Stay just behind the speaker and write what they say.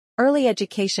Early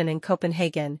education in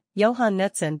Copenhagen. Johan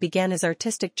Knutson began his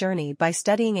artistic journey by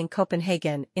studying in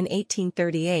Copenhagen in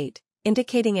 1838,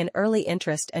 indicating an early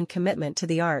interest and commitment to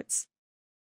the arts.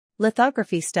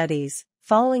 Lithography studies.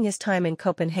 Following his time in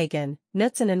Copenhagen,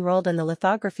 Knutson enrolled in the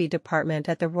lithography department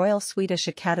at the Royal Swedish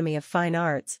Academy of Fine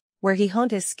Arts, where he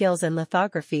honed his skills in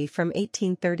lithography from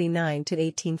 1839 to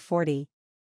 1840.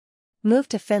 Moved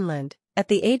to Finland. At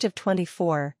the age of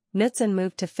 24, Knutson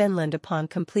moved to Finland upon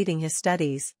completing his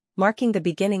studies, marking the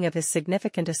beginning of his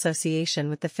significant association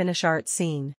with the Finnish art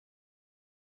scene.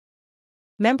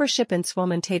 Membership in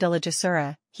Suomen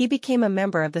Taiteilijaseura. He became a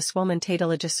member of the Suomen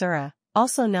Taiteilijaseura,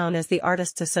 also known as the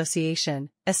Artists' Association,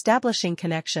 establishing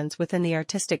connections within the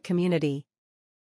artistic community.